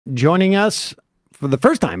Joining us for the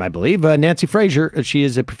first time, I believe, Nancy Fraser. She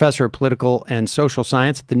is a professor of political and social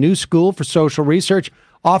science at the New School for Social Research,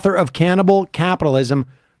 author of Cannibal Capitalism: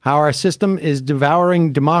 How Our System is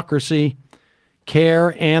Devouring Democracy,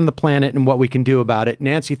 Care, and the Planet, and What We Can Do About It.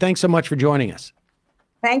 Nancy, thanks so much for joining us.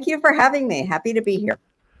 Thank you for having me. Happy to be here.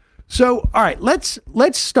 So, all right, let's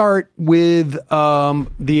start with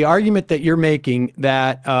the argument that you're making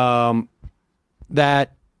that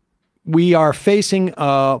that we are facing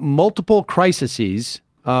multiple crises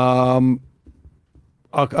across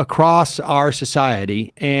our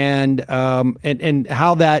society, and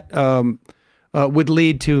how that would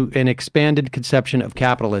lead to an expanded conception of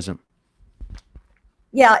capitalism.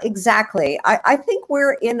 Yeah, exactly. I think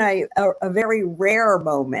we're in a very rare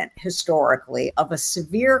moment historically of a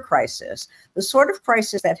severe crisis, the sort of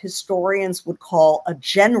crisis that historians would call a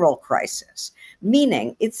general crisis,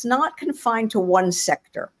 meaning it's not confined to one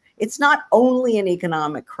sector. It's not only an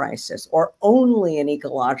economic crisis or only an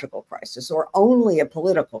ecological crisis or only a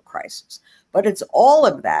political crisis, but it's all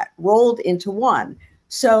of that rolled into one.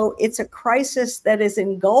 So it's a crisis that is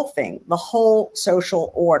engulfing the whole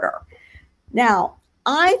social order. Now,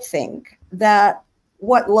 I think that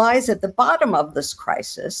what lies at the bottom of this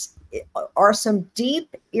crisis are some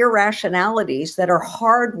deep irrationalities that are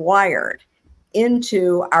hardwired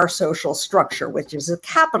into our social structure, which is a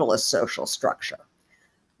capitalist social structure.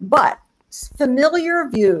 But familiar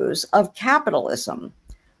views of capitalism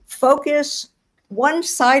focus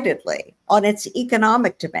one-sidedly on its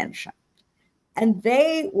economic dimension, and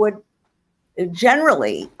they would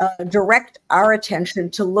generally direct our attention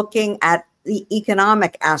to looking at the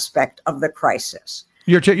economic aspect of the crisis.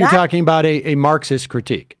 You're talking about a Marxist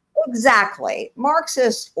critique. Exactly.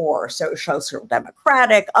 Marxist or social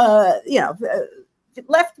democratic,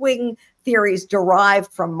 left-wing theories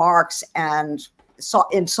derived from Marx and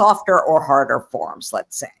in softer or harder forms,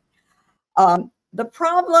 let's say. The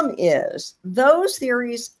problem is those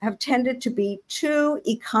theories have tended to be too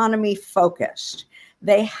economy focused.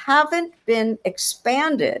 They haven't been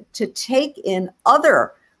expanded to take in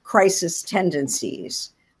other crisis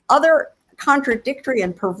tendencies, other contradictory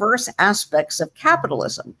and perverse aspects of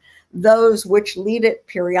capitalism, those which lead it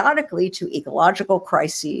periodically to ecological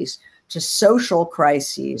crises, to social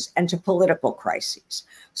crises, and to political crises.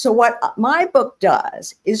 So what my book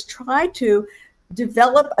does is try to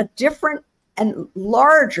develop a different and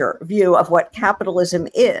larger view of what capitalism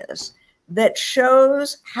is that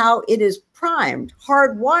shows how it is primed,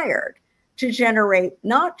 hardwired to generate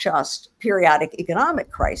not just periodic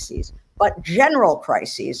economic crises, but general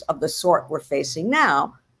crises of the sort we're facing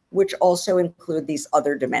now, which also include these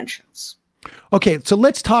other dimensions. Okay, so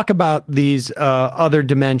let's talk about these other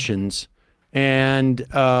dimensions and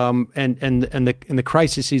the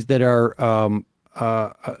crises that are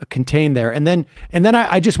contained there, and then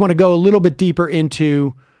I just want to go a little bit deeper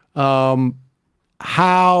into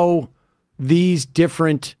how these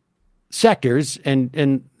different sectors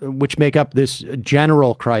and which make up this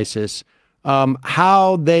general crisis,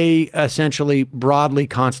 how they essentially broadly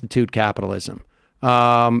constitute capitalism.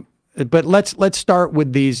 But let's start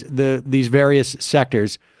with these various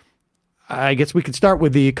sectors. I guess we could start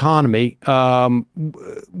with the economy.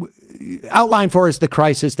 Outline for us the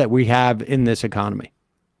crisis that we have in this economy.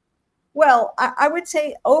 Well, I would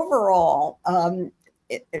say overall,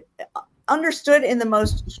 understood in the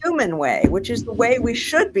most human way, which is the way we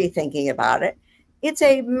should be thinking about it, it's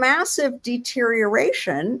a massive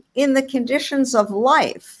deterioration in the conditions of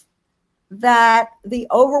life that the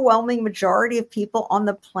overwhelming majority of people on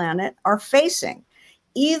the planet are facing,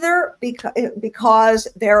 either because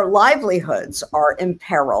their livelihoods are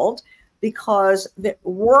imperiled, because the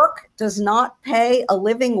work does not pay a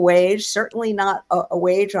living wage, certainly not a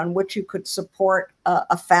wage on which you could support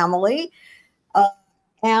a family.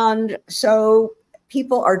 And so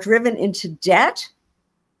people are driven into debt,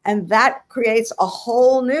 and that creates a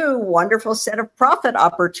whole new wonderful set of profit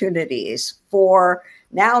opportunities for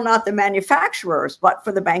now not the manufacturers, but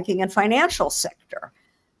for the banking and financial sector.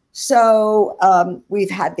 So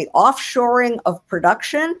we've had the offshoring of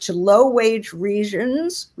production to low-wage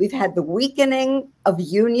regions. We've had the weakening of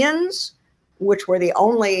unions, which were the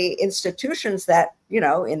only institutions that,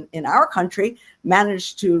 in our country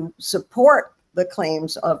managed to support the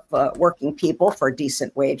claims of working people for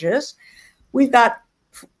decent wages. We've got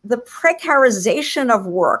the precarization of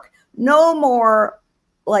work. No more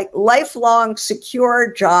like lifelong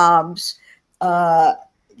secure jobs,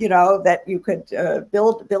 that you could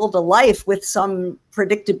build a life with some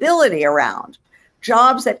predictability around.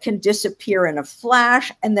 Jobs that can disappear in a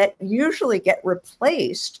flash and that usually get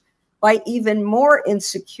replaced by even more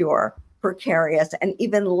insecure, precarious, and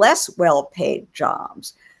even less well-paid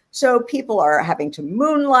jobs. So people are having to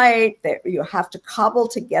moonlight. You have to cobble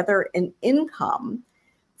together an income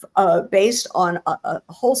based on a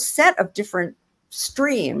whole set of different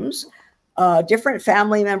streams, different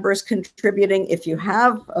family members contributing if you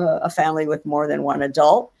have a family with more than one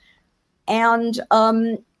adult. And,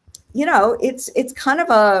 it's kind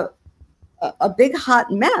of a big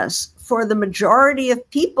hot mess for the majority of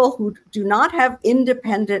people who do not have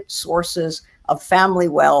independent sources of family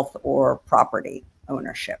wealth or property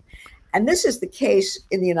ownership. And this is the case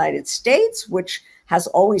in the United States, which has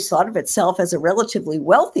always thought of itself as a relatively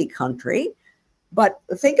wealthy country. But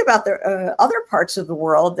think about the other parts of the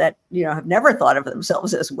world that have never thought of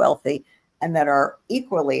themselves as wealthy and that are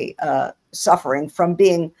equally suffering from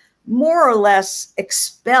being more or less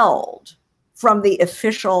expelled from the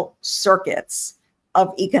official circuits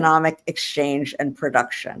of economic exchange and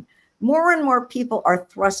production. More and more people are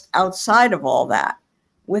thrust outside of all that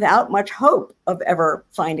without much hope of ever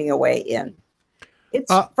finding a way in.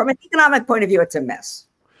 It's from an economic point of view, it's a mess.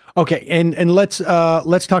 Okay, and let's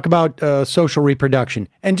talk about social reproduction,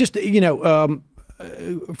 and just for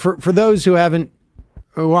those who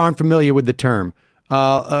aren't familiar with the term,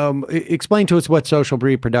 explain to us what social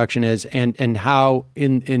reproduction is, and how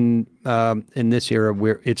in this era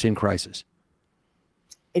where it's in crisis.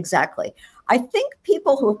 Exactly. I think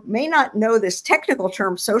people who may not know this technical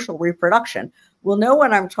term, social reproduction, will know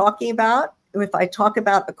what I'm talking about if I talk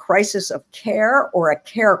about a crisis of care or a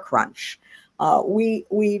care crunch. We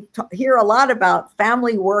hear a lot about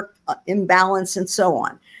family work imbalance and so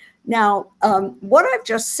on. Now, what I've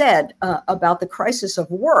just said about the crisis of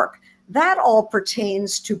work, that all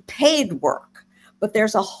pertains to paid work. But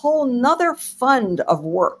there's a whole nother fund of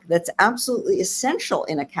work that's absolutely essential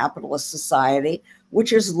in a capitalist society,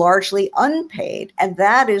 which is largely unpaid. And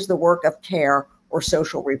that is the work of care or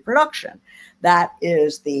social reproduction. That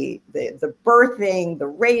is the birthing, the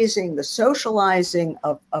raising, the socializing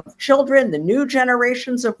of children, the new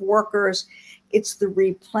generations of workers. It's the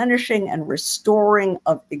replenishing and restoring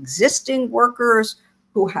of existing workers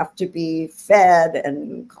who have to be fed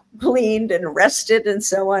and cleaned and rested and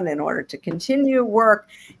so on in order to continue work.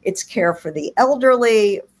 It's care for the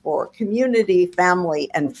elderly, for community,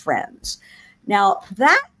 family, and friends. Now,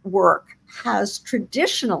 that work has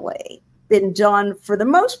traditionally been done, for the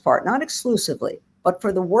most part, not exclusively, but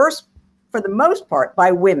for the most part,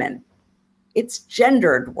 by women. It's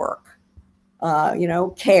gendered work.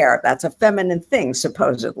 Care, that's a feminine thing,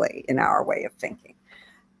 supposedly, in our way of thinking.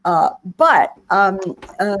 But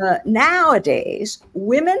nowadays,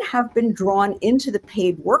 women have been drawn into the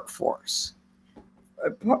paid workforce,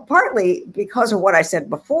 partly because of what I said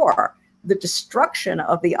before, the destruction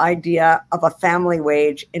of the idea of a family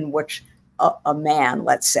wage in which a man,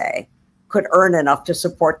 let's say, could earn enough to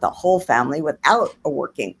support the whole family without a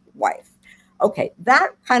working wife. Okay,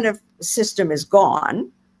 that kind of system is gone.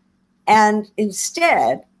 And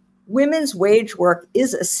instead, women's wage work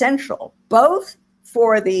is essential, both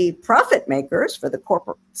for the profit makers, for the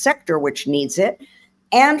corporate sector, which needs it,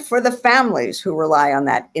 and for the families who rely on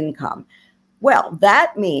that income. Well,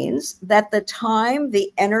 that means that the time,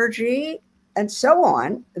 the energy, and so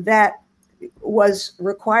on that was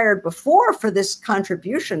required before for this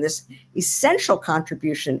contribution, this essential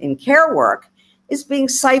contribution in care work, is being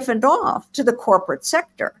siphoned off to the corporate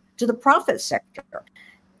sector, to the profit sector.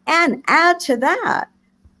 And add to that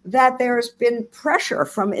there's been pressure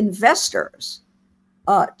from investors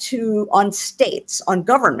on states, on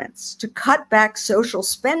governments, to cut back social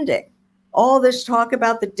spending. All this talk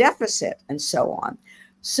about the deficit and so on.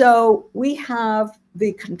 So we have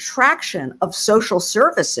the contraction of social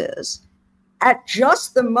services at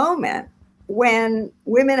just the moment when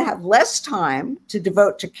women have less time to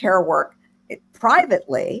devote to care work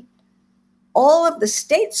privately. All of the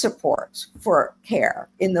state supports for care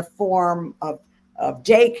in the form of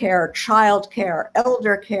daycare, childcare,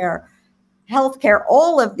 elder care, healthcare,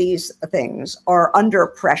 all of these things are under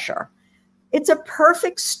pressure. It's a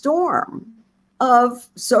perfect storm of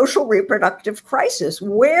social reproductive crisis.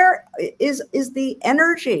 Where is the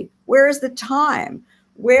energy? Where is the time?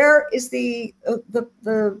 Where is the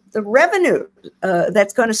revenue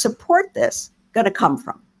that's going to support this going to come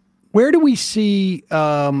from? Where do we see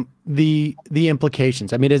the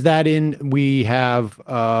implications? I mean, is that we have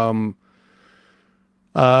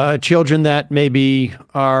children that maybe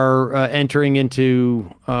are entering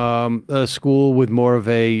into a school with more of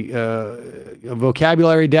a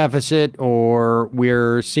vocabulary deficit, or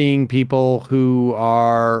we're seeing people who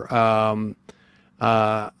are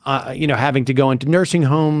you know, having to go into nursing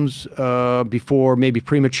homes before maybe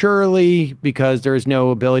prematurely because there is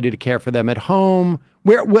no ability to care for them at home.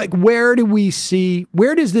 Where do we see,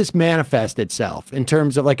 where does this manifest itself in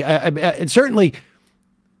terms of like, and certainly,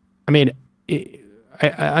 I mean, I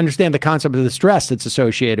understand the concept of the stress that's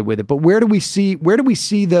associated with it, but where do we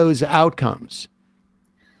see those outcomes?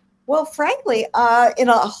 Well, frankly, in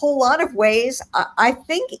a whole lot of ways, I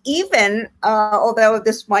think even, although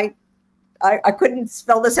this might, I couldn't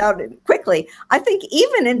spell this out quickly. I think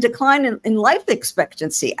even in decline in life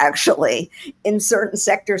expectancy, actually, in certain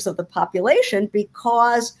sectors of the population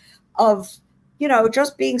because of, you know,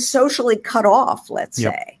 just being socially cut off, let's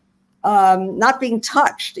say, not being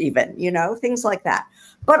touched even, you know, things like that.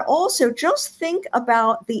 But also just think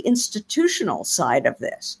about the institutional side of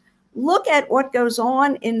this. Look at what goes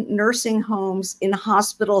on in nursing homes, in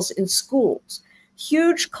hospitals, in schools.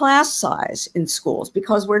 Huge class size in schools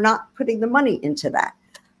because we're not putting the money into that.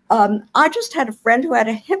 I just had a friend who had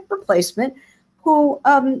a hip replacement who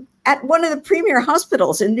at one of the premier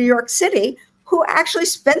hospitals in New York City who actually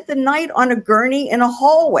spent the night on a gurney in a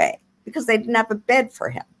hallway because they didn't have a bed for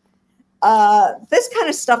him. This kind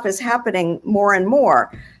of stuff is happening more and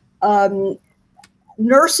more.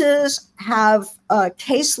 Nurses have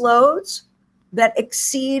caseloads that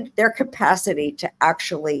exceed their capacity to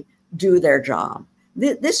actually do their job.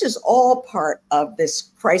 This is all part of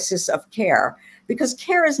this crisis of care because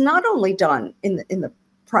care is not only done in the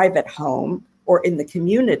private home or in the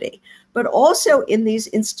community, but also in these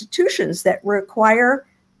institutions that require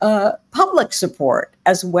public support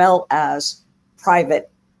as well as private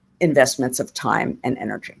investments of time and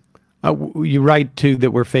energy. You write too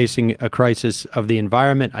that we're facing a crisis of the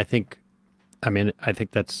environment. I think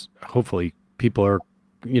that's hopefully people are,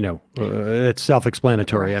 you know, it's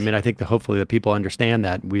self-explanatory. I mean, I think that hopefully that people understand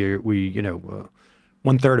that you know,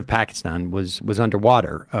 1/3 of Pakistan was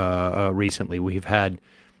underwater recently. We've had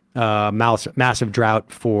massive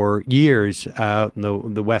drought for years out in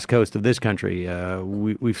the west coast of this country.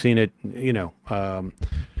 We've seen it, you know,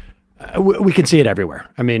 we can see it everywhere.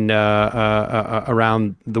 I mean,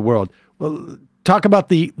 around the world. Well, talk about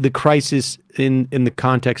the crisis in the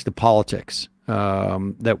context of politics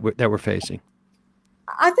that we're facing.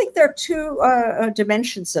 I think there are two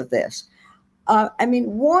dimensions of this. I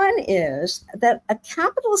mean, one is that a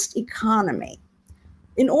capitalist economy,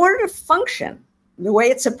 in order to function the way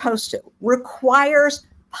it's supposed to, requires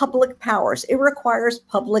public powers. It requires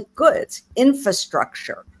public goods,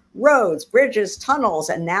 infrastructure, roads, bridges, tunnels,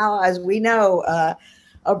 and now, as we know,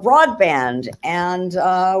 a broadband. And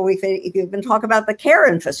we've even talked about the care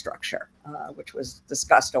infrastructure, which was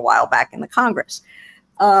discussed a while back in the Congress.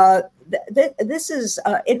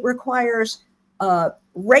 It requires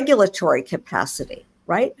regulatory capacity,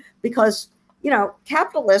 right? Because, you know,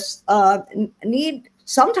 capitalists need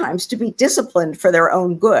sometimes to be disciplined for their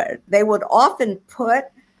own good. They would often put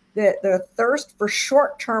the thirst for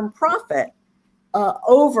short-term profit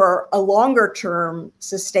over a longer-term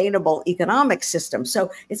sustainable economic system.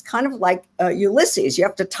 So it's kind of like Ulysses. You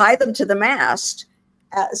have to tie them to the mast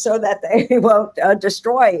so that they won't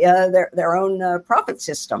destroy their own profit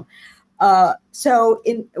system. So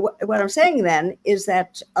what I'm saying then is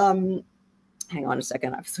that, hang on a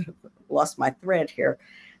second, I've sort of lost my thread here.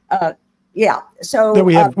 So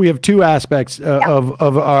we have two aspects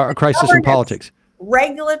of our crisis in politics: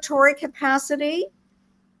 regulatory capacity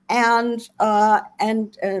and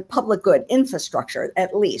public good infrastructure.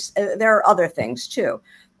 At least there are other things too.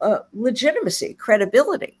 Legitimacy,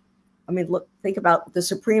 credibility. I mean, think about the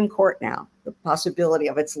Supreme Court now, the possibility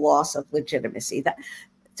of its loss of legitimacy.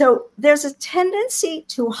 So there's a tendency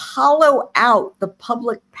to hollow out the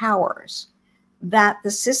public powers that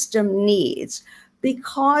the system needs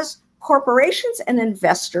because corporations and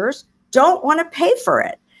investors don't want to pay for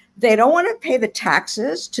it. They don't want to pay the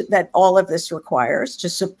taxes that all of this requires to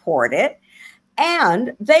support it.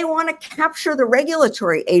 And they want to capture the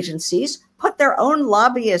regulatory agencies, put their own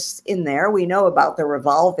lobbyists in there. We know about the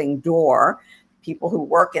revolving door, people who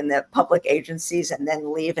work in the public agencies and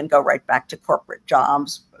then leave and go right back to corporate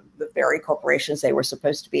jobs, the very corporations they were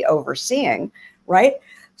supposed to be overseeing, right?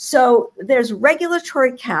 So there's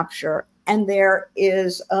regulatory capture, and there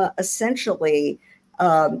is essentially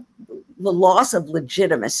the loss of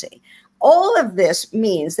legitimacy. All of this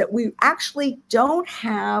means that we actually don't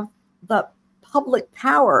have the public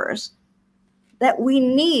powers that we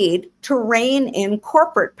need to rein in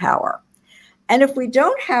corporate power. And if we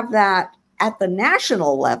don't have that at the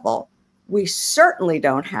national level, we certainly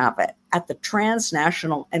don't have it at the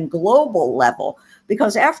transnational and global level,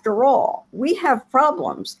 because after all, we have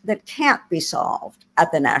problems that can't be solved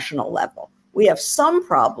at the national level. We have some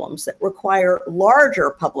problems that require larger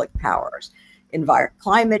public powers,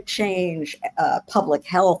 climate change, public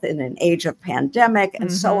health in an age of pandemic,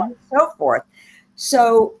 and so on and so forth.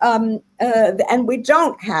 So, and we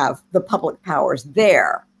don't have the public powers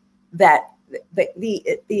there that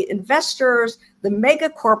the investors, the mega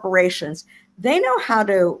corporations, they know how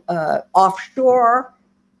to offshore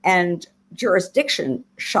and jurisdiction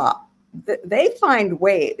shop. They find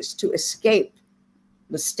ways to escape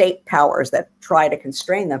the state powers that try to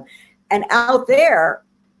constrain them. And out there,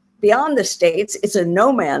 beyond the states, it's a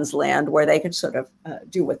no man's land where they can sort of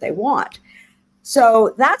do what they want.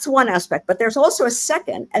 So that's one aspect. But there's also a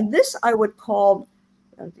second, and this I would call,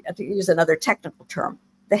 to use another technical term,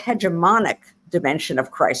 the hegemonic dimension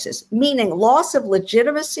of crisis, meaning loss of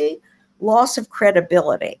legitimacy, loss of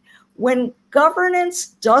credibility. When governance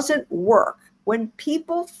doesn't work, when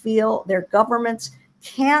people feel their governments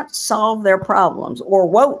can't solve their problems or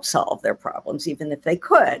won't solve their problems, even if they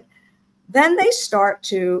could, then they start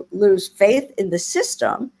to lose faith in the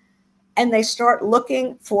system and they start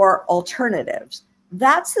looking for alternatives.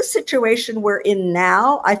 That's the situation we're in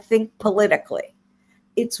now, I think, politically.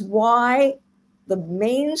 It's why the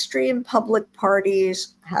mainstream public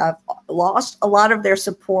parties have lost a lot of their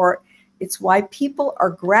support. It's why people are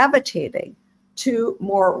gravitating to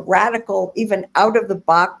more radical, even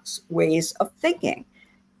out-of-the-box ways of thinking.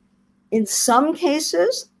 In some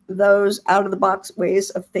cases, those out-of-the-box ways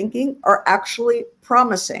of thinking are actually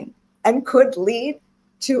promising and could lead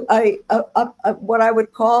to a what I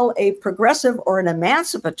would call a progressive or an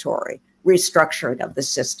emancipatory restructuring of the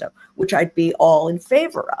system, which I'd be all in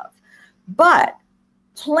favor of. But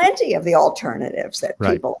plenty of the alternatives that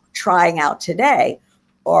people are trying out today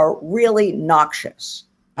are really noxious.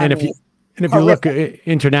 And if you look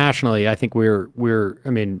internationally, I think we're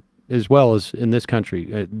I mean, as well as in this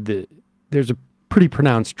country, there's a pretty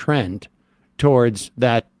pronounced trend towards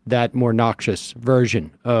that more noxious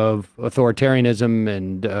version of authoritarianism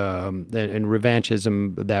and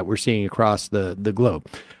revanchism that we're seeing across the globe.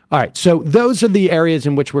 All right, so those are the areas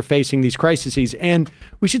in which we're facing these crises, and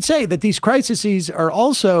we should say that these crises are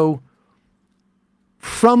also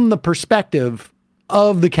from the perspective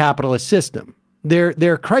of the capitalist system.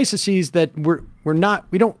 They're crises that we're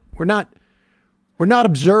not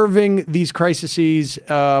observing these crises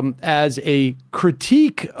as a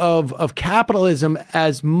critique of capitalism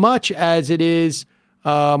as much as it is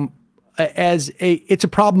it's a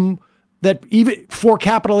problem that even for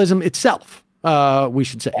capitalism itself, we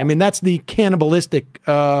should say. I mean, that's the cannibalistic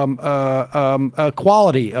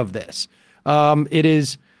quality of this.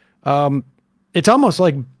 It's almost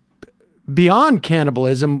like beyond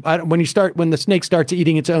cannibalism when the snake starts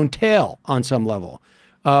eating its own tail on some level.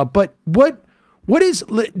 But what is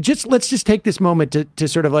let's just take this moment to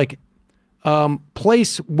sort of like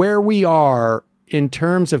place where we are in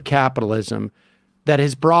terms of capitalism that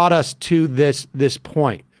has brought us to this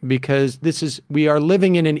point, because we are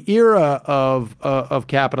living in an era of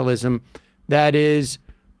capitalism that is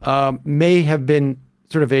may have been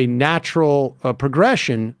sort of a natural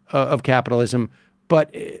progression of capitalism,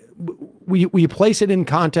 but we place it in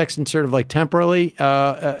context and sort of like temporally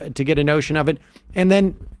to get a notion of it, and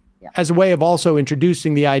then as a way of also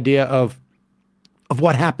introducing the idea of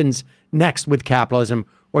what happens next with capitalism,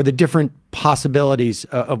 or the different possibilities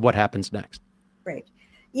of what happens next. Great.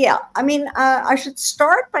 Yeah, I mean, I should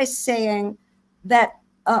start by saying that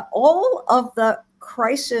all of the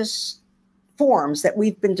crisis forms that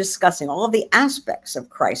we've been discussing, all of the aspects of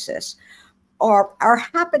crisis are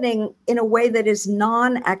happening in a way that is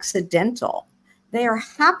non-accidental. They are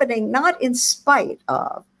happening not in spite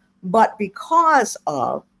of, but because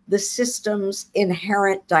of the system's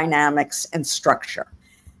inherent dynamics and structure.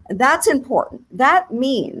 And that's important. That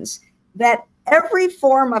means that every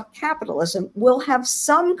form of capitalism will have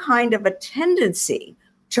some kind of a tendency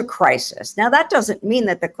to crisis. Now, that doesn't mean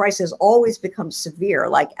that the crisis always becomes severe,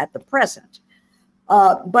 like at the present,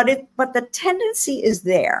 but the tendency is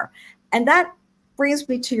there. And that brings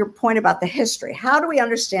me to your point about the history. How do we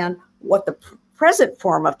understand what the present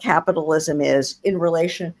form of capitalism is in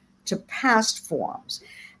relation to past forms?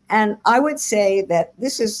 And I would say that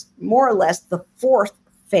this is more or less the fourth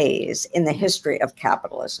phase in the history of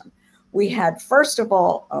capitalism. We had, first of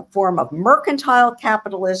all, a form of mercantile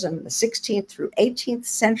capitalism in the 16th through 18th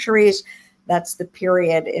centuries. That's the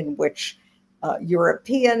period in which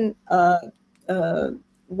European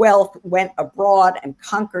wealth went abroad and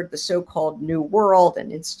conquered the so-called New World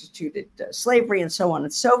and instituted slavery and so on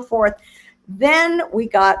and so forth. Then we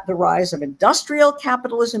got the rise of industrial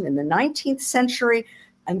capitalism in the 19th century.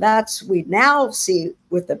 And we now see,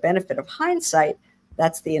 with the benefit of hindsight,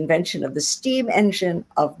 That's the invention of the steam engine,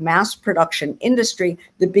 of mass production industry,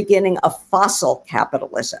 the beginning of fossil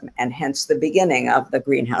capitalism, and hence the beginning of the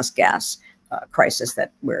greenhouse gas crisis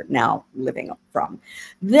that we're now living from.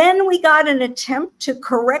 Then we got an attempt to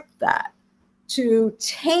correct that, to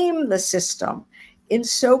tame the system in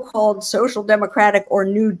so-called social democratic or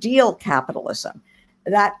New Deal capitalism.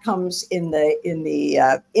 That comes in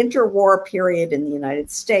the interwar period in the United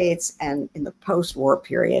States and in the post-war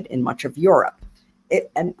period in much of Europe.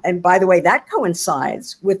 And by the way, that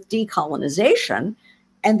coincides with decolonization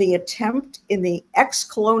and the attempt in the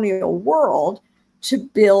ex-colonial world to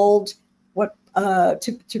build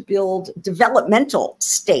to build developmental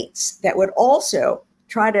states that would also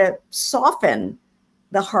try to soften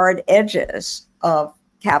the hard edges of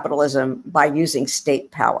capitalism by using state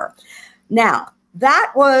power. Now,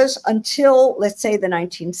 that was until, let's say, the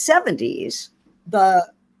 1970s.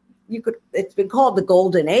 It's been called the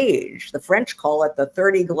golden age. The French call it the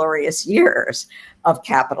 30 glorious years of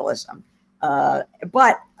capitalism.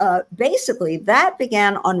 But basically, that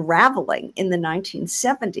began unraveling in the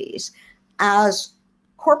 1970s as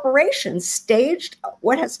corporations staged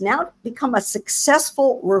what has now become a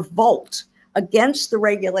successful revolt against the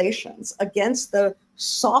regulations, against the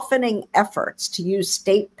softening efforts to use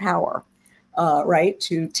state power, right,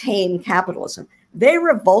 to tame capitalism. They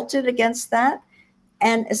revolted against that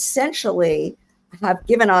and essentially have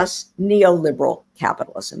given us neoliberal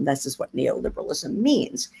capitalism. This is what neoliberalism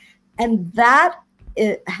means. And that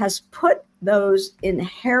has put those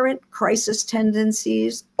inherent crisis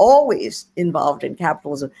tendencies always involved in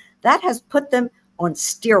capitalism, that has put them on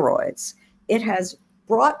steroids. It has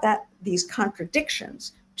brought these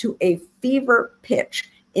contradictions to a fever pitch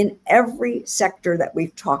in every sector that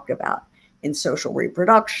we've talked about, in social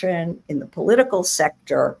reproduction, in the political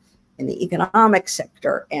sector, in the economic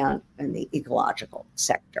sector, and in the ecological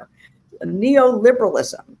sector.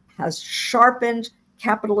 Neoliberalism has sharpened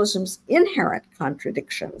capitalism's inherent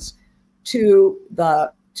contradictions to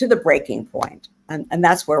the breaking point, and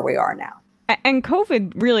that's where we are now. And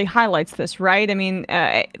COVID really highlights this, right? I mean,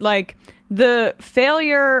 like the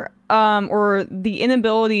failure or the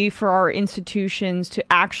inability for our institutions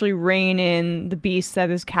to actually rein in the beast that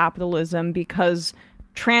is capitalism, because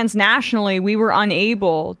transnationally we were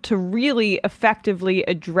unable to really effectively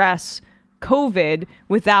address COVID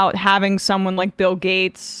without having someone like Bill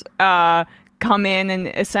Gates come in and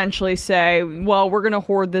essentially say, well, we're going to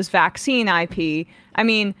hoard this vaccine IP. I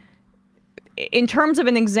mean, in terms of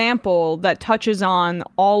an example that touches on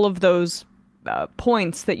all of those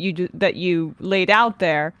points that you laid out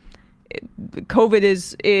there, COVID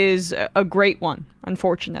is a great one,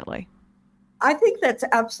 unfortunately. I think that's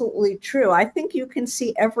absolutely true. I think you can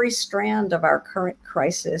see every strand of our current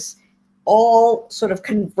crisis all sort of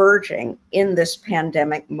converging in this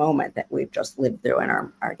pandemic moment that we've just lived through and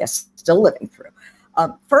are, I guess, still living through.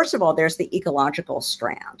 First of all, there's the ecological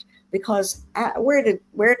strand, because where did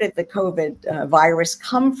the COVID virus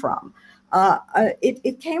come from?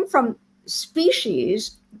 It came from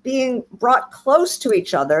species being brought close to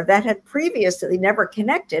each other that had previously never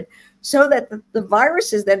connected, so that the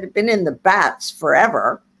viruses that had been in the bats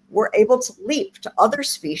forever were able to leap to other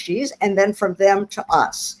species and then from them to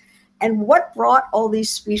us. And what brought all these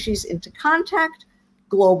species into contact?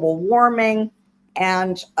 Global warming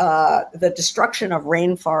and the destruction of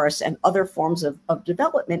rainforests and other forms of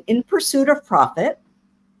development in pursuit of profit,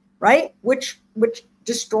 right? Which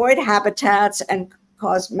destroyed habitats and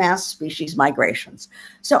caused mass species migrations.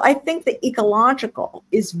 So I think the ecological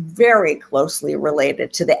is very closely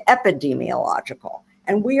related to the epidemiological.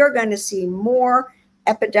 And we are going to see more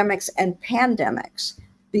epidemics and pandemics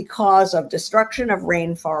because of destruction of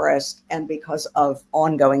rainforest and because of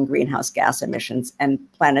ongoing greenhouse gas emissions and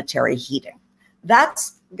planetary heating.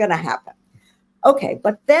 That's going to happen. Okay,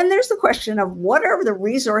 but then there's the question of what are the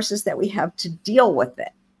resources that we have to deal with it?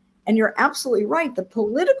 And you're absolutely right. The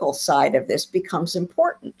political side of this becomes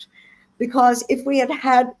important, because if we had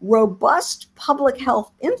had robust public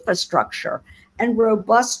health infrastructure and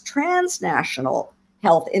robust transnational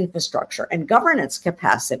health infrastructure and governance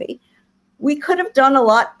capacity, we could have done a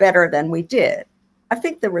lot better than we did. I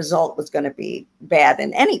think the result was going to be bad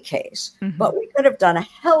in any case, but we could have done a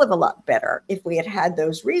hell of a lot better if we had had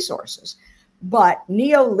those resources. But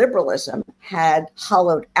neoliberalism had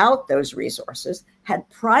hollowed out those resources, had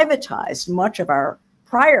privatized much of our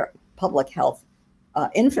prior public health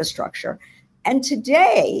infrastructure. And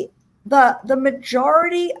today, the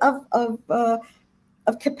majority of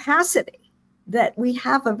capacity that we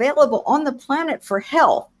have available on the planet for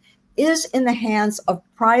health is in the hands of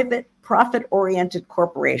private, profit-oriented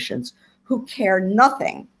corporations who care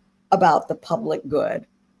nothing about the public good,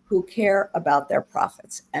 who care about their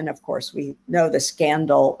profits. And of course, we know the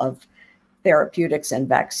scandal of therapeutics and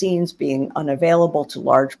vaccines being unavailable to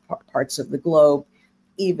large parts of the globe,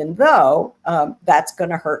 even though that's going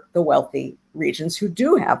to hurt the wealthy regions who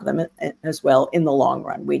do have them as well in the long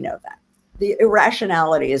run. We know that. The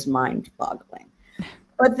irrationality is mind-boggling.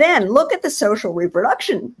 But then look at the social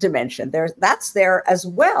reproduction dimension. That's there as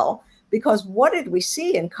well, because what did we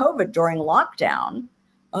see in COVID during lockdown?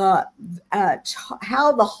 How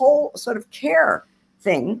the whole sort of care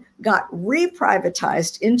thing got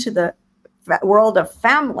reprivatized into the world of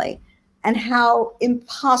family, and how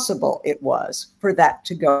impossible it was for that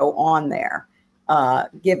to go on there,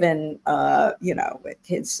 given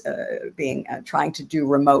kids being trying to do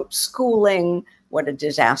remote schooling, what a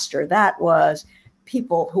disaster that was.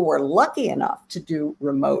 People who were lucky enough to do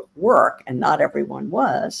remote work, and not everyone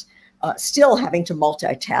was, still having to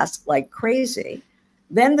multitask like crazy.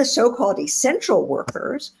 Then the so-called essential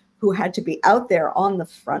workers who had to be out there on the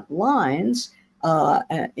front lines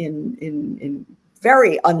in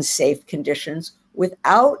very unsafe conditions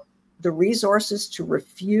without the resources to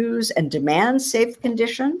refuse and demand safe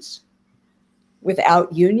conditions,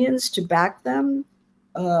 without unions to back them,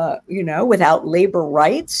 without labor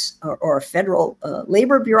rights or a federal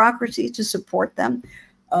labor bureaucracy to support them.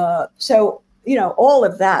 So all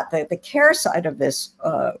of that, the care side of this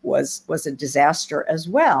was a disaster as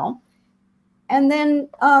well. And then,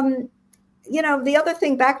 the other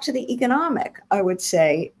thing, back to the economic, I would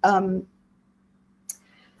say,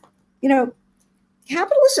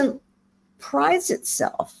 capitalism prides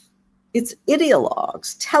itself, its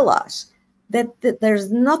ideologues tell us that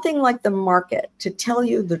there's nothing like the market to tell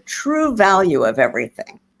you the true value of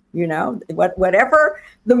everything. Whatever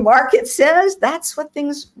the market says, that's what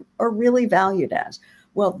things are really valued as.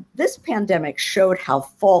 Well, this pandemic showed how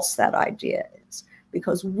false that idea is,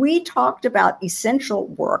 because we talked about essential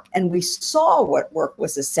work and we saw what work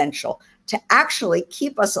was essential to actually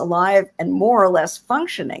keep us alive and more or less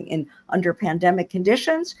functioning under pandemic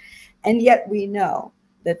conditions. And yet we know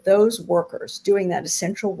that those workers doing that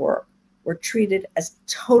essential work were treated as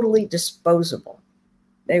totally disposable.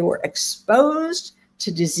 They were exposed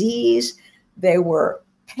to disease. They were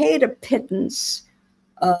paid a pittance.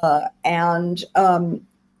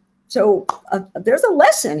 So there's a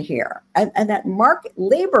lesson here, and that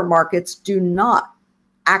labor markets do not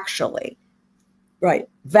actually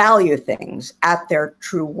value things at their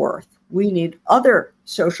true worth. We need other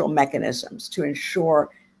social mechanisms to ensure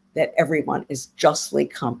that everyone is justly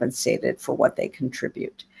compensated for what they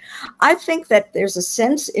contribute. I think that there's a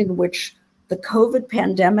sense in which the COVID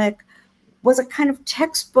pandemic was a kind of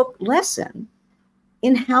textbook lesson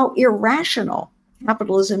in how irrational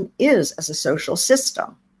capitalism is as a social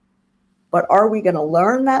system. But are we going to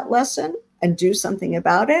learn that lesson and do something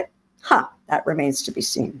about it? That remains to be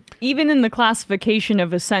seen. Even in the classification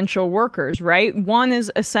of essential workers, right? One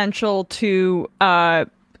is essential to, combating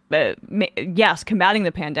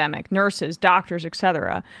the pandemic, nurses, doctors,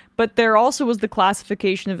 etc. But there also was the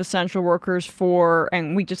classification of essential workers for,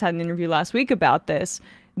 and we just had an interview last week about this,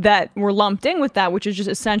 that were lumped in with that, which is just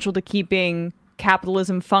essential to keeping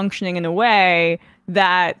capitalism functioning in a way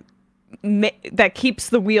that keeps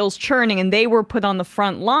the wheels churning, and they were put on the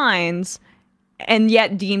front lines and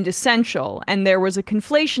yet deemed essential. And there was a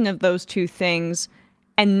conflation of those two things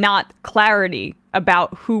and not clarity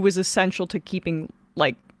about who was essential to keeping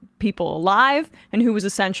people alive and who was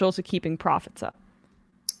essential to keeping profits up.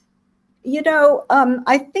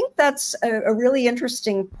 I think that's a really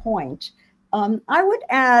interesting point. I would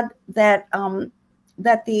add that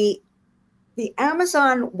that the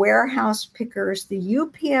Amazon warehouse pickers, the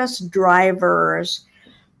UPS drivers,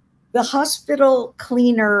 the hospital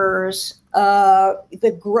cleaners,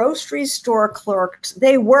 the grocery store clerks,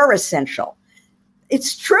 they were essential.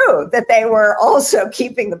 It's true that they were also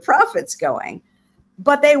keeping the profits going,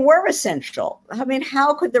 but they were essential. I mean,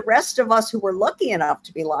 how could the rest of us who were lucky enough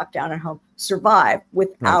to be locked down at home survive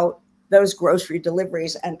without those grocery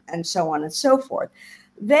deliveries and so on and so forth?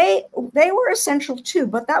 They were essential too,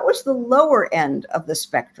 but that was the lower end of the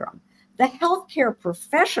spectrum. The healthcare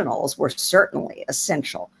professionals were certainly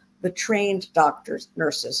essential, the trained doctors,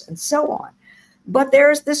 nurses, and so on. But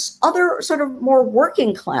there's this other sort of more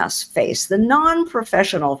working class face, the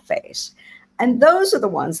non-professional face. And those are the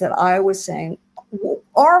ones that I was saying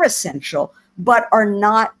are essential, but are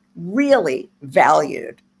not really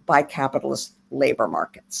valued by capitalist labor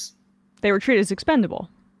markets. They were treated as expendable.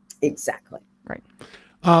 Exactly. Right.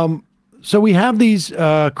 So we have these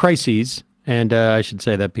crises, and I should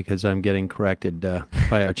say that because I'm getting corrected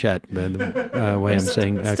by our chat, the way I'm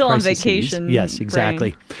saying still crises. On vacation. Yes,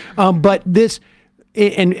 exactly. But this,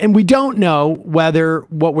 and we don't know whether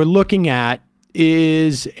what we're looking at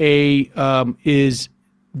is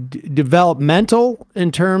developmental in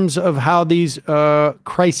terms of how these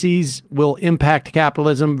crises will impact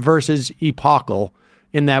capitalism versus epochal,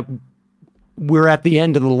 in that we're at the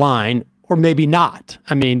end of the line, or maybe not.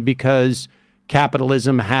 I mean, because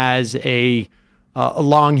capitalism has a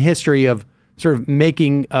long history of sort of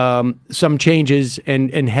making some changes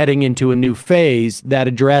and heading into a new phase that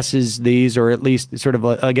addresses these, or at least sort of,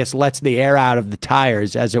 I guess, lets the air out of the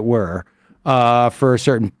tires, as it were, for a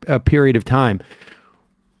certain period of time.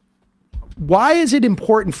 Why is it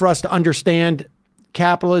important for us to understand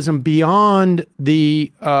capitalism beyond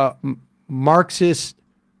the Marxist,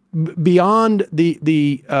 beyond the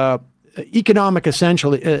economic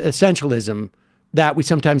essentialism that we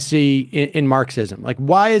sometimes see in Marxism? Like,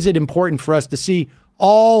 why is it important for us to see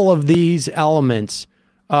all of these elements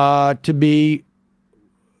to be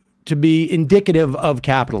indicative of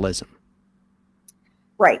capitalism?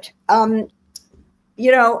 Right.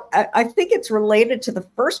 You know, I think it's related to the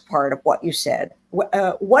first part of what you said. What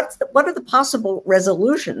are the possible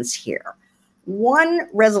resolutions here? One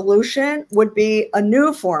resolution would be a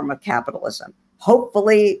new form of capitalism,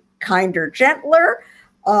 hopefully kinder, gentler,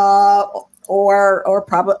 or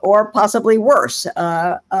possibly worse.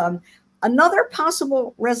 Another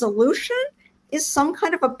possible resolution is some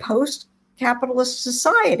kind of a post-capitalist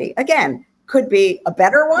society. Again, could be a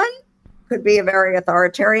better one, could be a very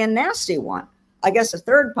authoritarian, nasty one. I guess a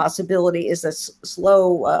third possibility is a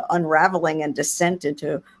slow unraveling and descent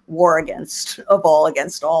into war against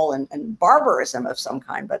all and barbarism of some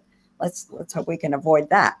kind. But let's hope we can avoid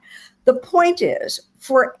that. The point is,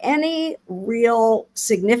 for any real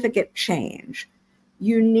significant change,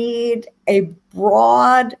 you need a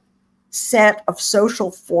broad set of social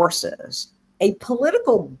forces, a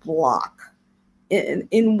political bloc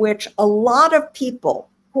in which a lot of people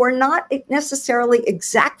who are not necessarily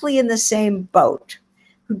exactly in the same boat,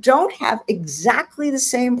 who don't have exactly the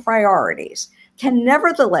same priorities, can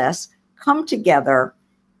nevertheless come together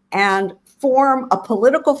and form a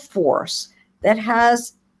political force that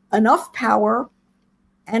has enough power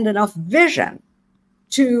and enough vision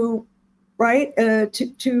to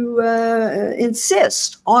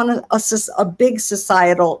insist on a big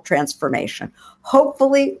societal transformation,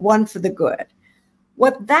 hopefully one for the good.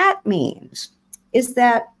 What that means is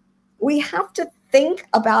that we have to think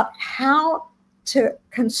about how to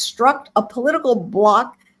construct a political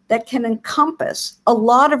bloc that can encompass a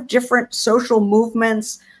lot of different social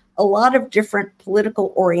movements, a lot of different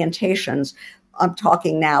political orientations. I'm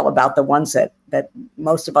talking now about the ones that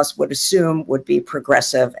most of us would assume would be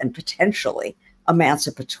progressive and potentially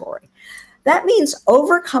emancipatory. That means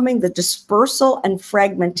overcoming the dispersal and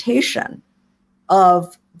fragmentation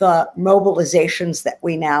of the mobilizations that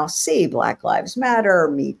we now see: Black Lives Matter,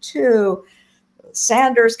 Me Too,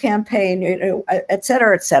 Sanders campaign, et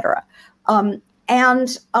cetera, et cetera.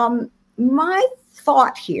 My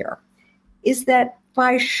thought here is that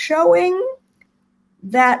by showing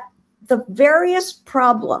that the various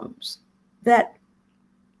problems that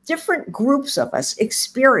different groups of us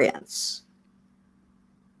experience,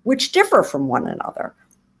 which differ from one another,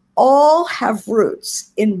 all have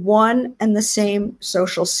roots in one and the same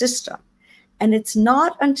social system. And it's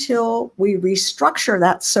not until we restructure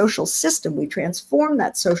that social system, we transform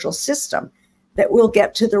that social system, that we'll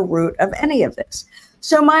get to the root of any of this.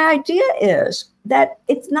 So my idea is that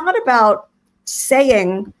it's not about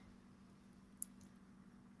saying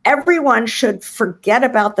everyone should forget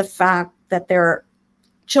about the fact that their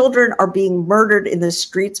children are being murdered in the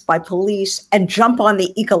streets by police and jump on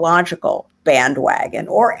the ecological bandwagon,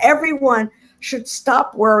 or everyone should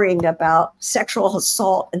stop worrying about sexual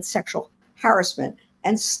assault and sexual harassment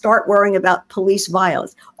and start worrying about police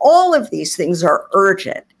violence. All of these things are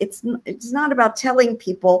urgent. It's not about telling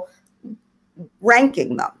people,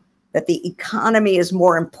 ranking them, that the economy is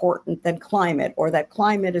more important than climate, or that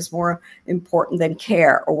climate is more important than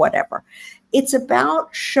care, or whatever. It's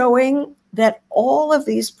about showing that all of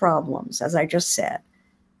these problems, as I just said,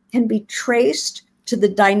 can be traced to the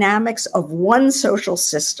dynamics of one social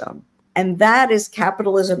system, and that is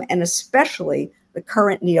capitalism, and especially the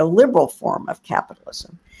current neoliberal form of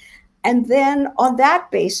capitalism. And then on that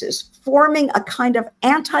basis, forming a kind of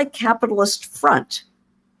anti-capitalist front.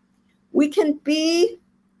 We can be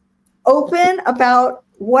open about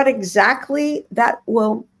what exactly that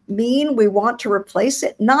will mean. We want to replace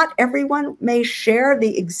it. Not everyone may share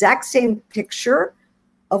the exact same picture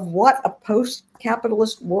of what a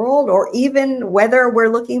post-capitalist world, or even whether we're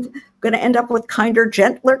going to end up with kinder,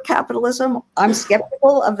 gentler capitalism. I'm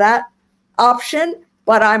skeptical of that option.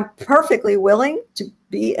 but I'm perfectly willing to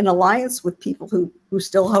be in alliance with people who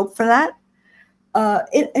still hope for that.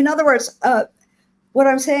 In other words, what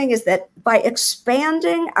I'm saying is that by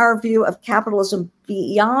expanding our view of capitalism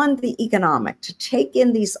beyond the economic to take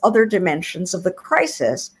in these other dimensions of the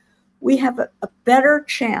crisis, we have a better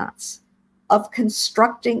chance of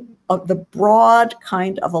constructing the broad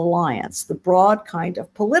kind of alliance, the broad kind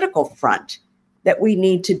of political front that we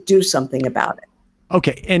need to do something about it.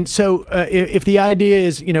 Okay, and so if the idea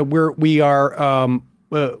is, we are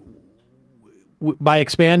by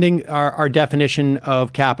expanding our definition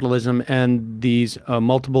of capitalism and these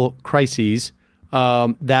multiple crises,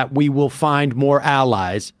 that we will find more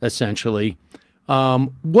allies, essentially.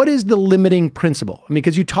 What is the limiting principle? I mean,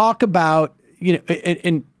 because you talk about,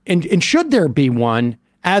 and should there be one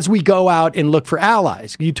as we go out and look for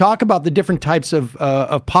allies? You talk about the different types of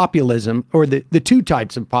populism, or the two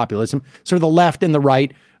types of populism, sort of the left and the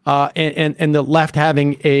right, and the left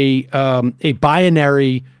having a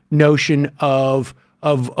binary notion of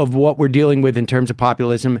what we're dealing with in terms of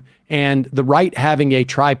populism, and the right having a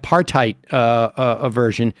tripartite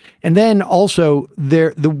version. And then also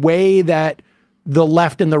the way that the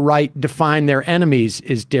left and the right define their enemies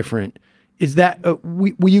is different. Is that,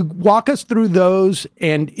 will you walk us through those?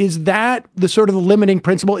 And is that the sort of the limiting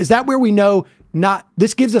principle? Is that where we know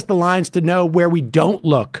this gives us the lines to know where we don't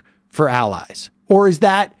look for allies? Or is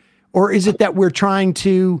it that we're trying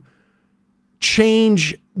to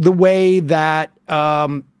change the way that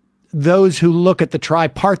those who look at the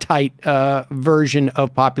tripartite version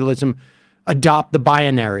of populism adopt the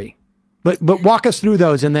binary? But walk us through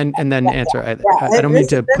those and then answer. I don't mean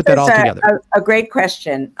to put that all together. A great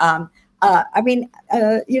question. I mean,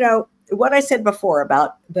 what I said before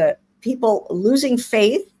about the people losing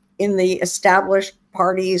faith in the established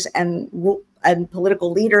parties and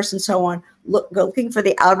political leaders and so on, looking for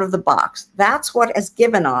the out of the box. That's what has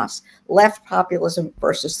given us left populism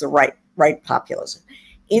versus the right populism.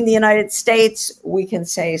 In the United States, we can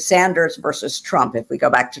say Sanders versus Trump if we go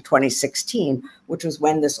back to 2016, which was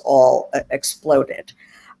when this all exploded.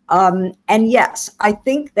 And yes, I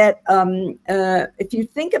think that if you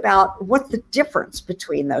think about what's the difference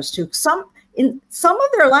between those two, some of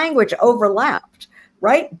their language overlapped,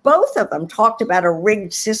 right? Both of them talked about a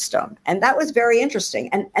rigged system, and that was very interesting.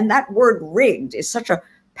 And that word rigged is such a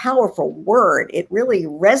powerful word. It really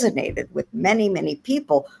resonated with many, many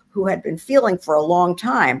people who had been feeling for a long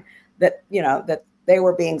time that, that they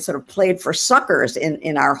were being sort of played for suckers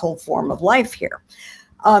in our whole form of life here.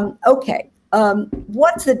 Okay.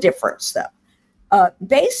 What's the difference, though?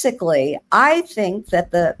 Basically, I think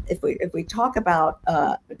that if we talk about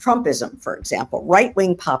Trumpism, for example,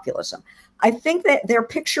 right-wing populism, I think that their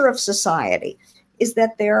picture of society is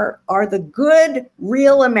that there are the good,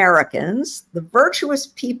 real Americans, the virtuous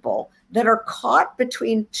people that are caught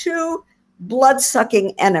between two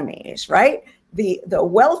blood-sucking enemies, right? The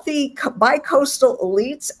wealthy bi-coastal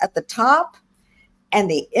elites at the top, and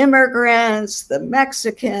the immigrants, the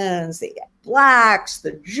Mexicans, the Blacks,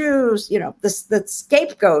 the Jews, the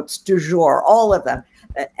scapegoats du jour, all of them.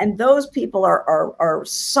 And those people are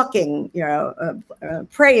sucking,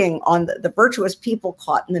 preying on the virtuous people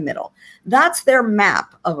caught in the middle. That's their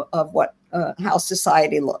map of what how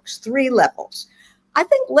society looks. 3 levels. I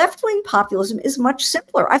think left-wing populism is much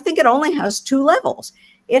simpler. I think it only has 2 levels.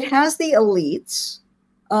 It has the elites,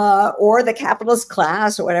 or the capitalist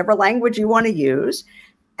class, or whatever language you want to use,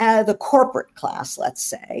 the corporate class, let's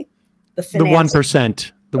say, the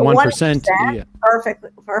 1%, the 1%, yeah.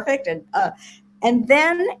 Perfect, and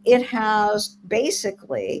then it has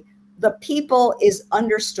basically the people is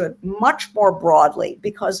understood much more broadly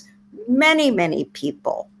because many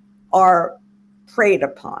people are preyed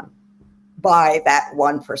upon by that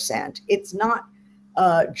 1%. It's not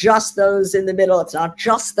just those in the middle. It's not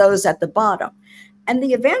just those at the bottom. And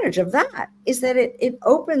the advantage of that is that it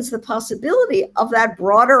opens the possibility of that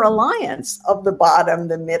broader alliance of the bottom,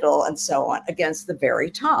 the middle, and so on against the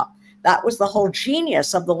very top. That was the whole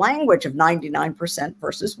genius of the language of 99%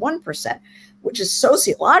 versus 1%, which is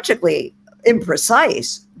sociologically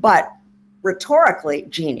imprecise, but rhetorically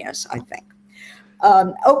genius, I think.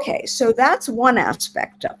 Okay, so that's one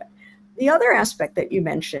aspect of it. The other aspect that you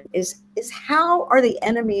mentioned is how are the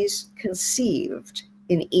enemies conceived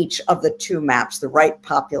in each of the 2 maps, the right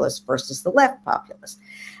populist versus the left populist.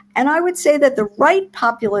 And I would say that the right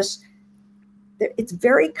populist, it's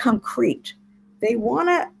very concrete. They want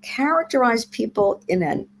to characterize people in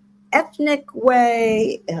an ethnic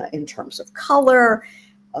way, in terms of color,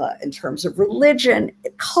 in terms of religion,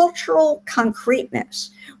 cultural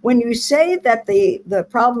concreteness. When you say that the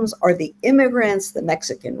problems are the immigrants, the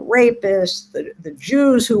Mexican rapists, the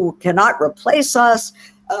Jews who cannot replace us,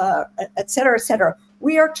 et cetera,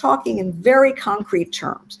 we are talking in very concrete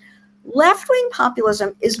terms. Left-wing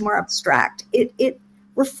populism is more abstract. It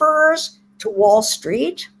refers to Wall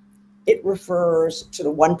Street. It refers to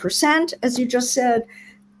the 1%, as you just said.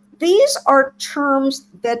 These are terms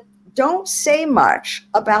that don't say much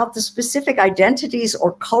about the specific identities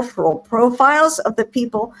or cultural profiles of the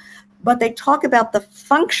people, but they talk about the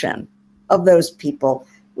function of those people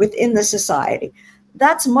within the society.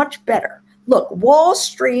 That's much better. Look, Wall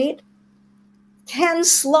Street can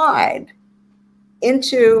slide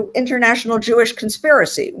into international Jewish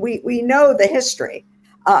conspiracy. We know the history.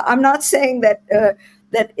 I'm not saying that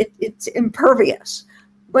it's impervious,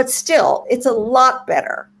 but still, it's a lot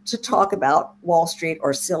better to talk about Wall Street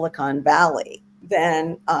or Silicon Valley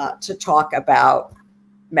than to talk about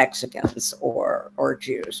Mexicans or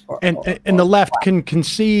Jews. And the left can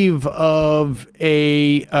conceive of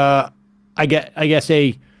a, I guess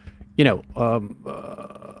a,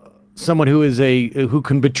 someone who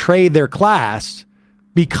can betray their class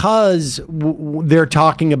because they're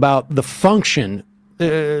talking about the function.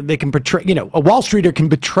 They can betray, a Wall Streeter can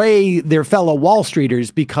betray their fellow Wall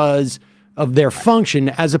Streeters because of their function,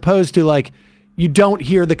 as opposed to like, you don't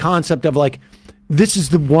hear the concept of like, this is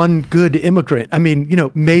the one good immigrant. I mean,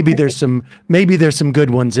 maybe there's some good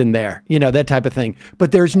ones in there, that type of thing.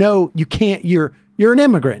 But there's no, you can't, you're an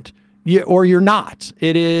immigrant or you're not.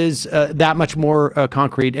 It is that much more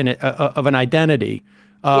concrete and of an identity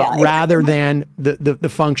rather than the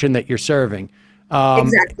function that you're serving.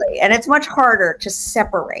 Exactly. And it's much harder to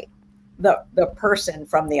separate the person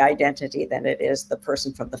from the identity than it is the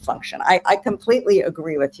person from the function. I completely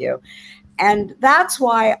agree with you. And that's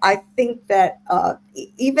why I think that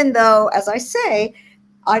even though, as I say,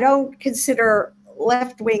 I don't consider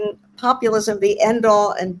left-wing populism the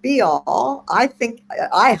end-all and be-all,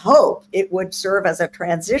 I hope it would serve as a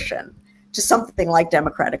transition to something like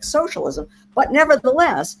democratic socialism. But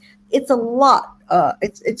nevertheless, it's a lot.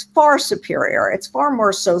 It's far superior. It's far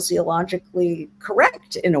more sociologically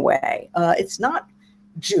correct in a way. It's not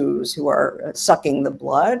Jews who are sucking the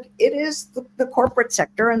blood. It is the corporate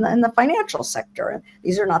sector and the financial sector. And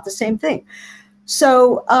these are not the same thing.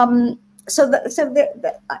 So, this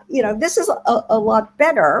is a lot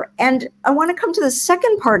better. And I want to come to the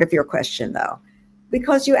second part of your question, though,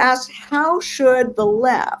 because you asked, how should the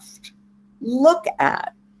left look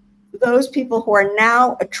at those people who are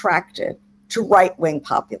now attracted to right-wing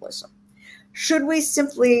populism? Should we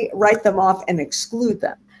simply write them off and exclude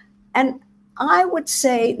them? And I would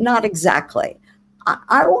say not exactly.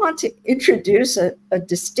 I want to introduce a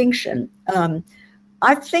distinction.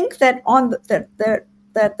 I think that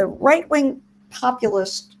that the right-wing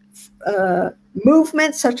populist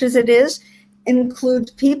movement, such as it is,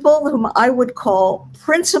 includes people whom I would call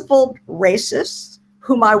principled racists,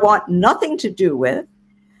 whom I want nothing to do with,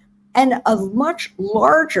 and a much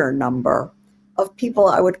larger number of people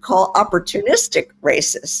I would call opportunistic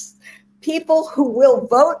racists, people who will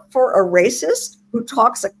vote for a racist who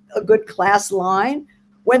talks a good class line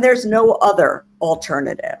when there's no other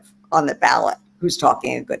alternative on the ballot who's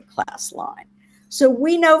talking a good class line. So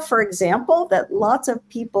we know, for example, that lots of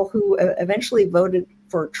people who eventually voted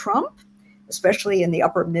for Trump, especially in the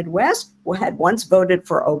upper Midwest, who had once voted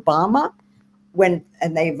for Obama,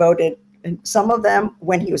 and they voted, and some of them,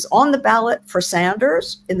 when he was on the ballot, for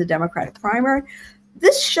Sanders in the Democratic primary.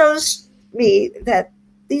 This shows me that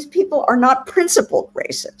these people are not principled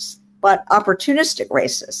racists, but opportunistic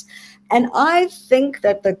racists. And I think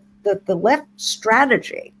that the left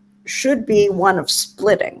strategy should be one of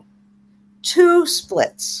splitting. Two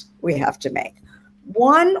splits we have to make.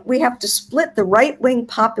 One, we have to split the right-wing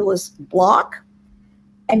populist bloc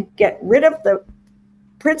and get rid of the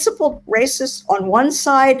principled racists on one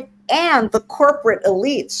side and the corporate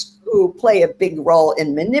elites who play a big role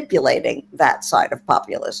in manipulating that side of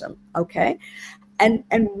populism, okay? And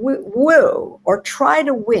woo, or try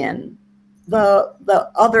to win the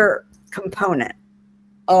other component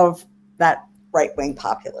of that right-wing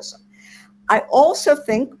populism. I also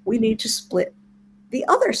think we need to split the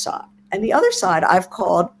other side. And the other side I've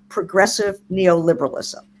called progressive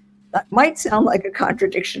neoliberalism. That might sound like a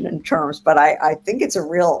contradiction in terms, but I think it's a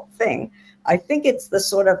real thing. I think it's the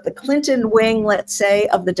sort of the Clinton wing, let's say,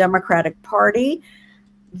 of the Democratic Party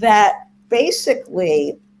that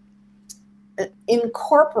basically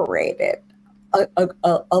incorporated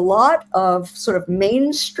a lot of sort of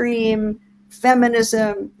mainstream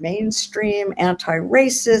feminism, mainstream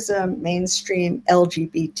anti-racism, mainstream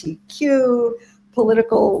LGBTQ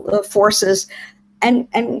political forces and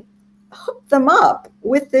hook them up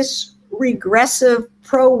with this regressive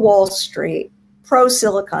pro-Wall Street,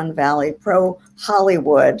 pro-Silicon Valley,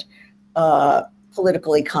 pro-Hollywood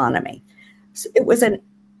political economy. So it was an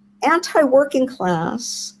anti-working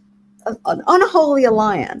class, an unholy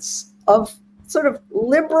alliance of sort of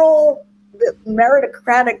liberal,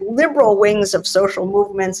 meritocratic liberal wings of social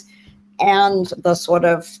movements and the sort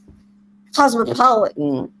of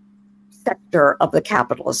cosmopolitan sector of the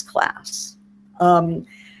capitalist class.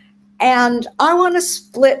 And I want to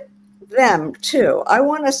split them too. I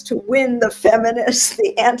want us to win the feminists,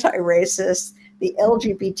 the anti-racists, the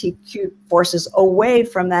LGBTQ forces away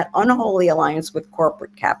from that unholy alliance with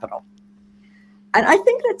corporate capital. And I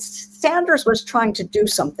think that Sanders was trying to do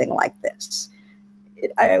something like this.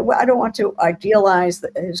 I don't want to idealize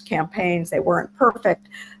his campaigns. They weren't perfect,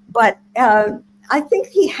 but I think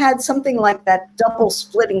he had something like that double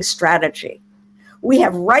splitting strategy. We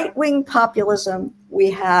have right-wing populism. We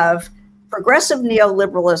have progressive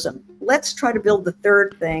neoliberalism. Let's try to build the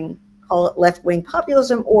third thing, call it left-wing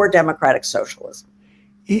populism or democratic socialism.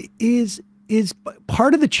 Is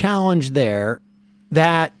part of the challenge there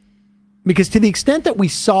that, because to the extent that we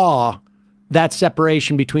saw that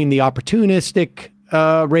separation between the opportunistic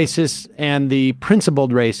racists and the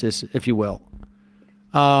principled racists, if you will,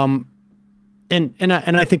 and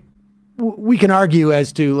I think we can argue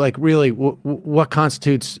as to like really what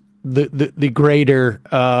constitutes the greater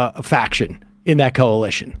faction in that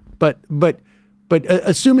coalition, but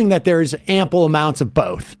assuming that there's ample amounts of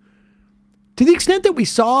both, to the extent that we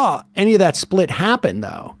saw any of that split happen,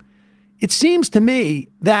 though, it seems to me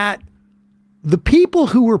that the people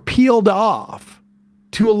who were peeled off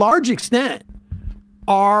to a large extent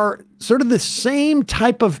are sort of the same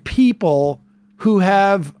type of people who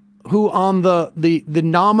on the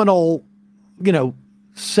nominal,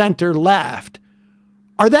 center left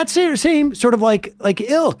are that same sort of like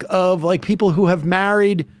ilk of like people who have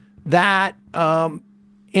married that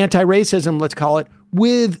anti-racism, let's call it,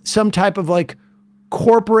 with some type of like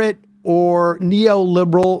corporate or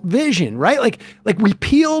neoliberal vision, right? Like we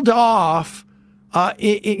peeled off,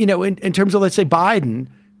 in terms of, let's say, Biden,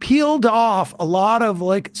 peeled off a lot of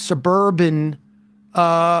like suburban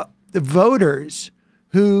voters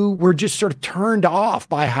who were just sort of turned off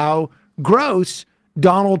by how gross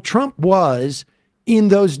Donald Trump was in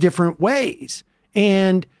those different ways.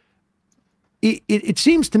 And it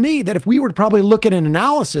seems to me that if we were to probably look at an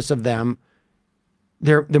analysis of them,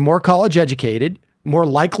 they're more college educated, more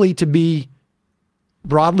likely to be,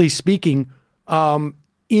 broadly speaking,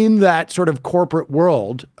 in that sort of corporate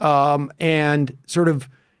world, and sort of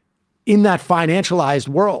in that financialized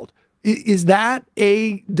world. Is that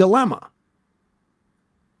a dilemma?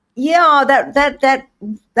 Yeah,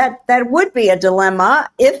 that would be a dilemma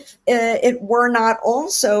if it were not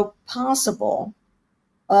also possible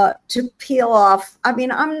to peel off. I mean,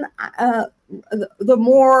 the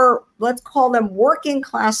more, let's call them working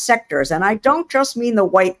class sectors, and I don't just mean the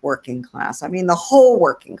white working class. I mean the whole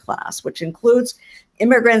working class, which includes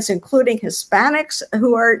immigrants, including Hispanics,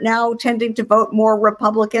 who are now tending to vote more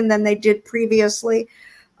Republican than they did previously.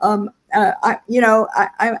 I'm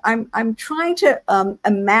trying to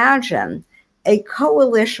imagine a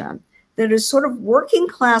coalition that is sort of working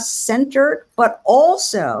class centered, but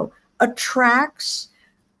also attracts,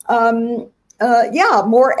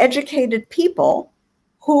 more educated people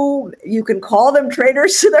who you can call them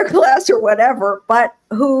traitors to their class or whatever, but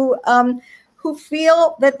who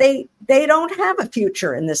feel that they don't have a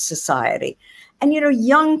future in this society. And,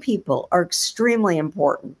 young people are extremely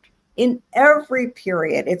important. In every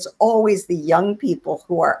period, it's always the young people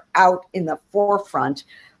who are out in the forefront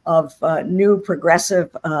of new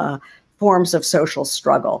progressive forms of social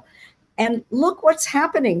struggle. And look what's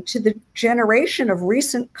happening to the generation of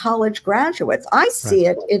recent college graduates. I see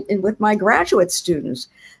it with my graduate students.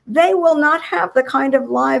 They will not have the kind of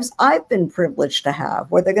lives I've been privileged to have,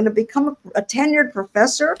 where they're going to become a tenured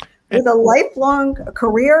professor with a lifelong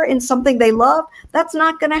career in something they love. That's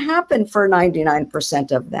not going to happen for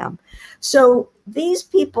 99% of them. So these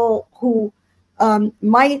people who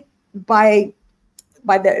might,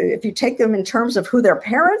 if you take them in terms of who their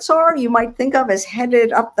parents are, you might think of as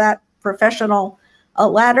headed up that professional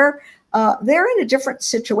ladder, they're in a different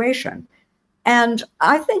situation. And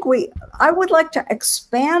I think I would like to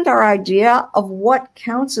expand our idea of what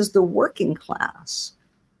counts as the working class,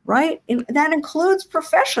 right? And that includes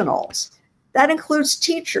professionals. That includes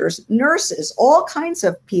teachers, nurses, all kinds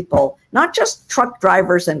of people, not just truck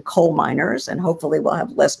drivers and coal miners, and hopefully we'll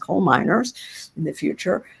have less coal miners in the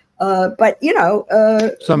future. But,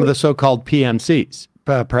 some of the so-called PMCs,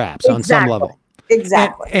 perhaps, on some level.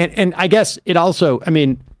 Exactly. And I guess it also, I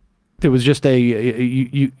mean, there was just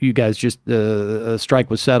you guys just a strike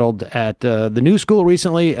was settled at the New School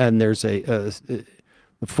recently, and there's a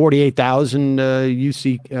 48,000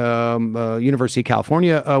 UC University of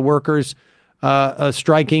California workers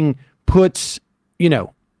striking. Puts, you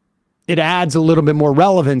know, it adds a little bit more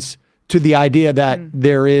relevance to the idea that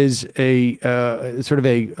there is a sort of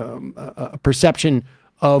a perception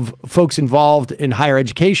of folks involved in higher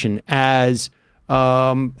education as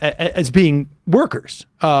being workers.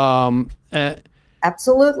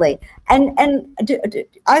 Absolutely. And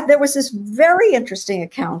there was this very interesting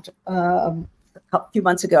account a few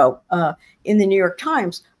months ago in the New York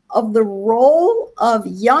Times of the role of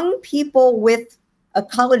young people with a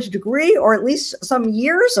college degree, or at least some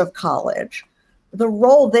years of college, the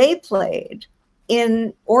role they played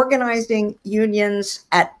in organizing unions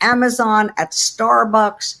at Amazon, at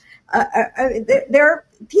Starbucks. There are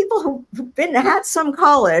people who've had some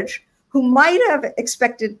college who might have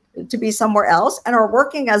expected to be somewhere else and are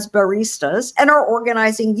working as baristas and are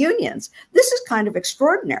organizing unions. This is kind of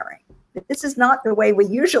extraordinary. This is not the way we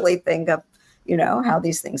usually think of, you know, how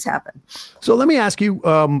these things happen. So let me ask you,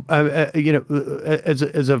 you know,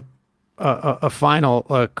 as a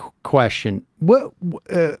final question,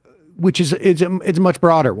 which is it's a much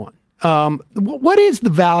broader one. What is the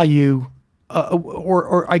value,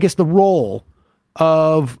 or I guess the role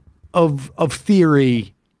of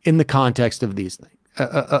theory in the context of these things,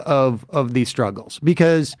 of these struggles?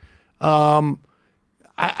 Because I'm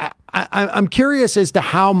curious as to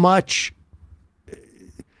how much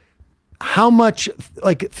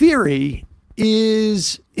like theory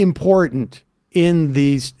is important in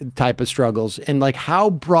these type of struggles, and like how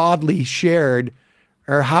broadly shared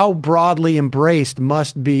or how broadly embraced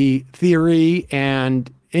must be theory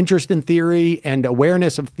and interest in theory and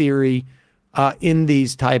awareness of theory in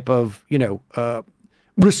these type of, you know,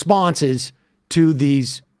 responses to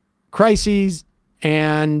these crises,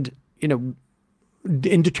 and, you know,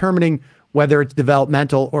 in determining whether it's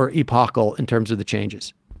developmental or epochal in terms of the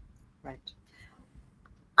changes. Right.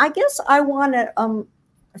 I guess I want to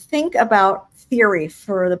think about theory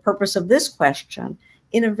for the purpose of this question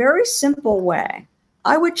in a very simple way.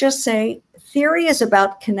 I would just say theory is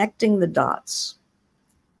about connecting the dots,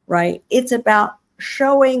 right? It's about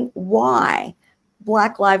showing why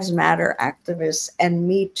Black Lives Matter activists and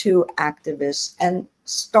Me Too activists and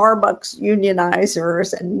Starbucks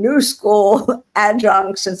unionizers and New School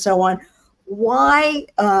adjuncts and so on, why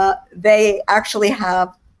they actually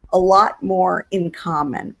have a lot more in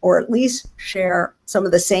common, or at least share some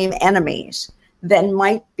of the same enemies than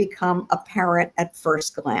might become apparent at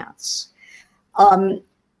first glance.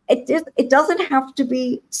 It doesn't have to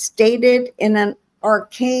be stated in an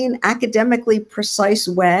arcane, academically precise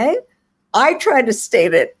way. I try to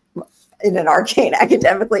state it in an arcane,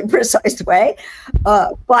 academically precise way.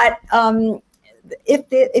 But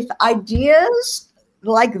if ideas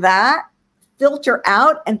like that filter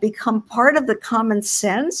out and become part of the common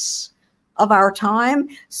sense of our time,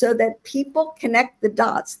 so that people connect the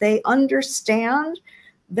dots, they understand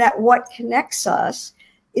that what connects us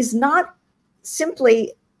is not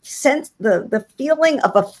simply the feeling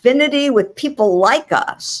of affinity with people like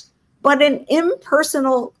us, but an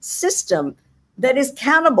impersonal system that is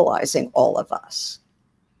cannibalizing all of us.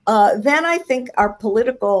 Then I think our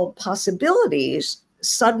political possibilities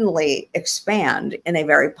suddenly expand in a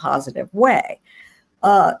very positive way.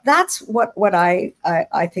 That's what I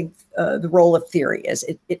think the role of theory is.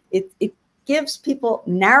 It gives people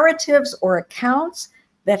narratives or accounts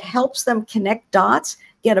that helps them connect dots,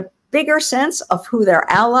 get a bigger sense of who their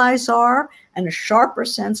allies are, and a sharper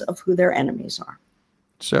sense of who their enemies are.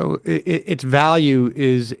 So its value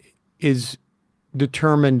is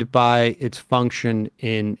determined by its function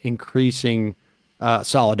in increasing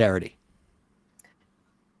solidarity.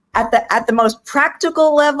 At the most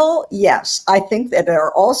practical level, yes. I think that there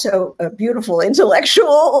are also beautiful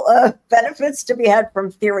intellectual benefits to be had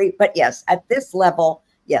from theory. But yes, at this level,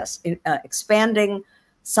 yes, expanding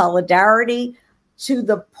solidarity to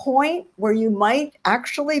the point where you might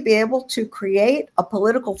actually be able to create a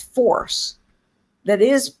political force that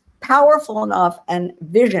is powerful enough and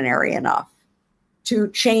visionary enough to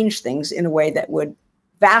change things in a way that would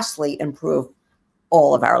vastly improve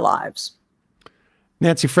all of our lives.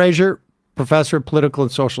 Nancy Fraser, professor of political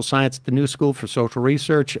and social science at the New School for Social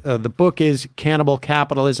Research. The book is Cannibal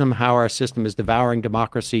Capitalism: How Our System is Devouring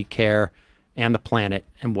Democracy, Care, and the Planet,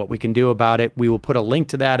 and What We Can Do About It. We will put a link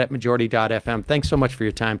to that at majority.fm. Thanks so much for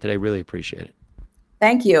your time today. Really appreciate it.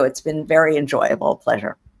 Thank you. It's been very enjoyable.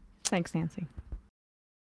 Pleasure. Thanks, Nancy.